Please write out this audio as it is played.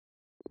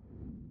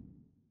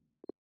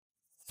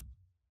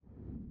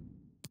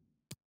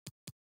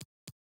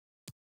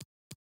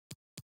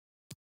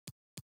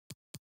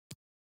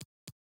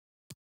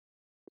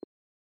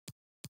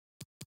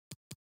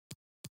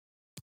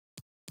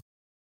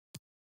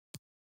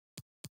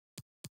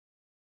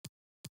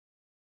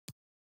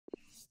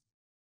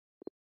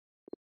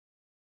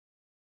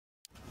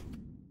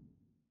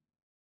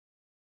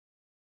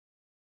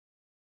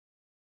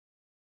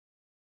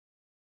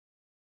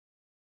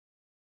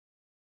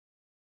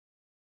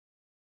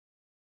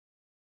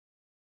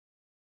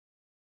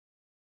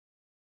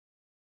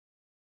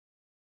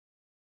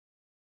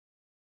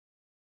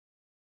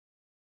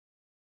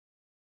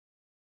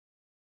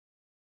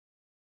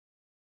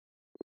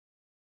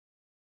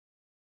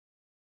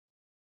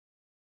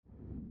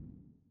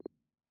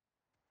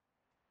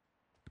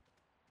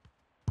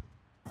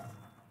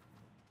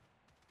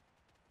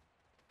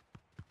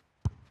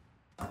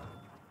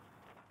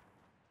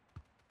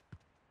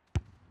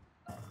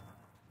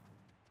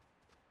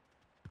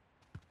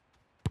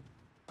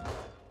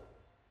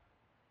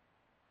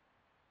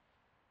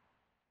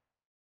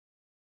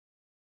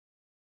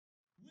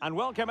And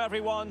welcome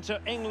everyone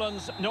to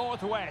England's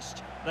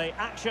Northwest. The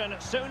action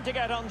soon to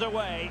get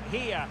underway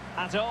here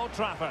at Old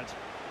Trafford.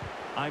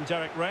 I'm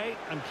Derek Ray,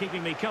 and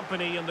keeping me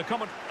company in the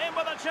comment. In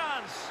with a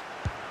chance!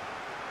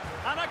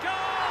 And a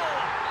goal!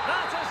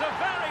 That is a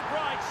very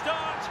bright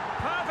start.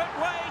 Perfect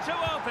way to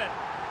open.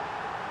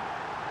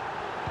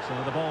 So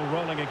the ball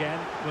rolling again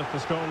with the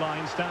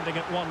scoreline standing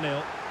at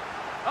 1-0.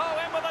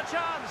 Oh, in with a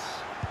chance!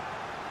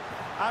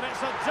 And it's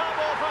a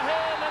double for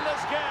him in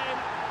this game.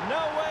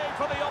 No way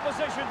for the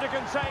opposition to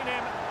contain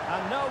him.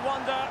 And no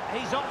wonder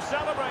he's off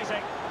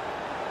celebrating.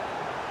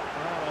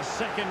 Well, a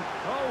second.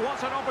 Oh,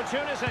 what an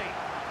opportunity.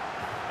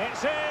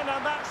 It's in,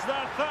 and that's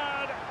their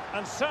third.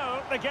 And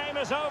so, the game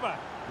is over.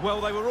 Well,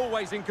 they were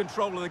always in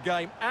control of the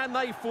game, and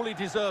they fully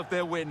deserved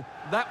their win.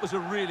 That was a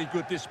really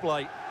good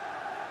display.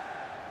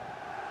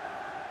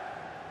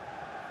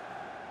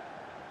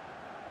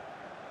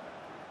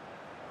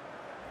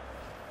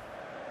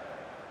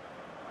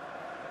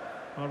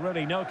 Well,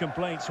 really no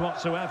complaints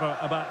whatsoever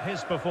about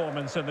his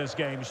performance in this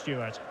game,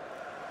 Stuart.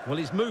 Well,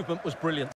 his movement was brilliant.